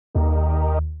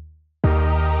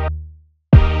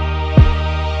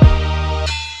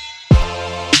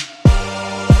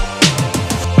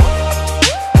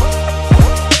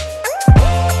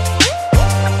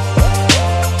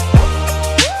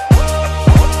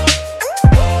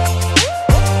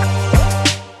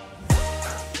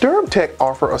Tech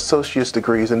offer associate's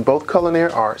degrees in both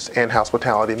culinary arts and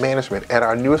hospitality management at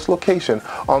our newest location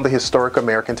on the historic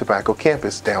American Tobacco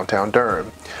campus, downtown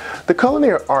Durham. The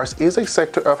culinary arts is a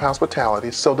sector of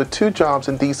hospitality, so the two jobs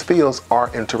in these fields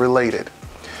are interrelated.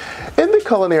 In the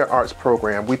Culinary Arts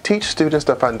program, we teach students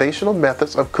the foundational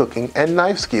methods of cooking and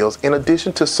knife skills in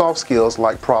addition to soft skills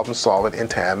like problem solving and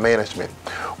time management.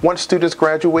 Once students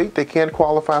graduate, they can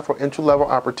qualify for entry-level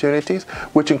opportunities,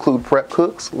 which include prep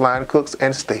cooks, line cooks,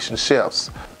 and station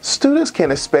chefs. Students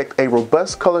can expect a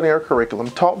robust culinary curriculum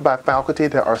taught by faculty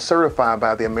that are certified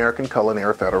by the American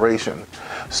Culinary Federation.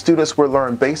 Students will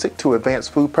learn basic to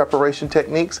advanced food preparation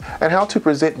techniques and how to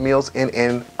present meals in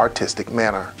an artistic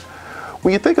manner.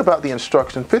 When you think about the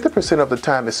instruction, 50% of the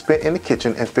time is spent in the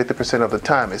kitchen and 50% of the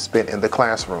time is spent in the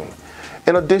classroom.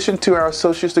 In addition to our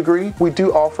associate's degree, we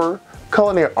do offer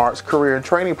Culinary Arts Career and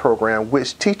Training Program,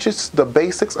 which teaches the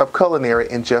basics of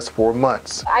culinary in just 4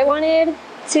 months. I wanted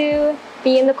to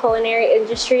be in the culinary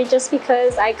industry just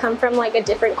because I come from like a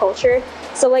different culture.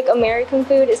 So like American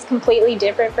food is completely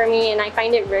different for me, and I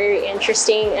find it very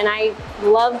interesting, and I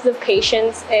love the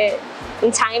patience and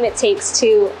time it takes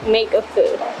to make a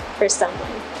food for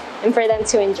someone and for them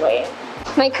to enjoy it.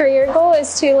 My career goal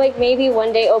is to like maybe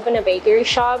one day open a bakery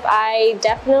shop. I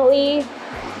definitely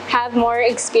have more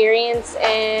experience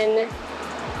in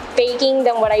baking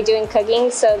than what I do in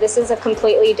cooking, so this is a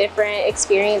completely different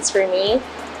experience for me.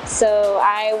 So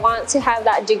I want to have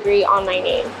that degree on my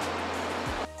name.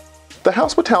 The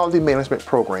Hospitality Management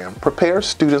Program prepares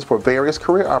students for various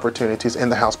career opportunities in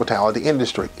the hospitality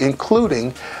industry,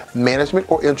 including management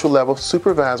or entry-level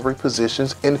supervisory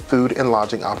positions in food and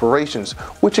lodging operations,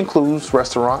 which includes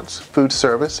restaurants, food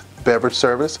service, beverage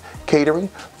service, catering,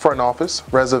 front office,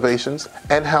 reservations,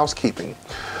 and housekeeping.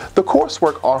 The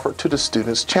coursework offered to the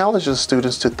students challenges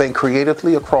students to think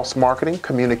creatively across marketing,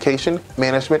 communication,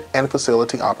 management, and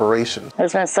facility operation.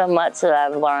 There's been so much that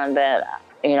I've learned that,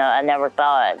 I never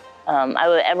thought I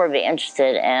would ever be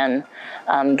interested in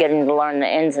getting to learn the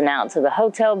ins and outs of the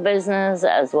hotel business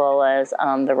as well as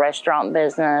the restaurant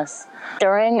business.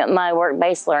 During my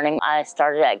work-based learning, I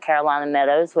started at Carolina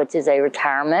Meadows, which is a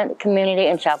retirement community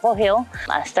in Chapel Hill.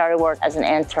 I started work as an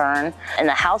intern in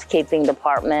the housekeeping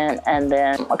department, and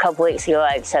then a couple weeks ago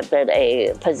I accepted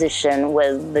a position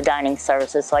with the dining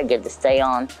services, so I get to stay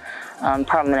on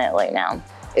permanently now.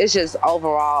 It's just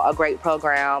overall a great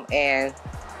program, and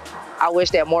I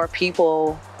wish that more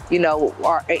people,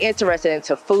 are interested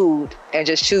into food and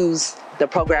just choose the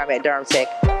program at Durham Tech.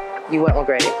 You won't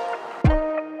regret it.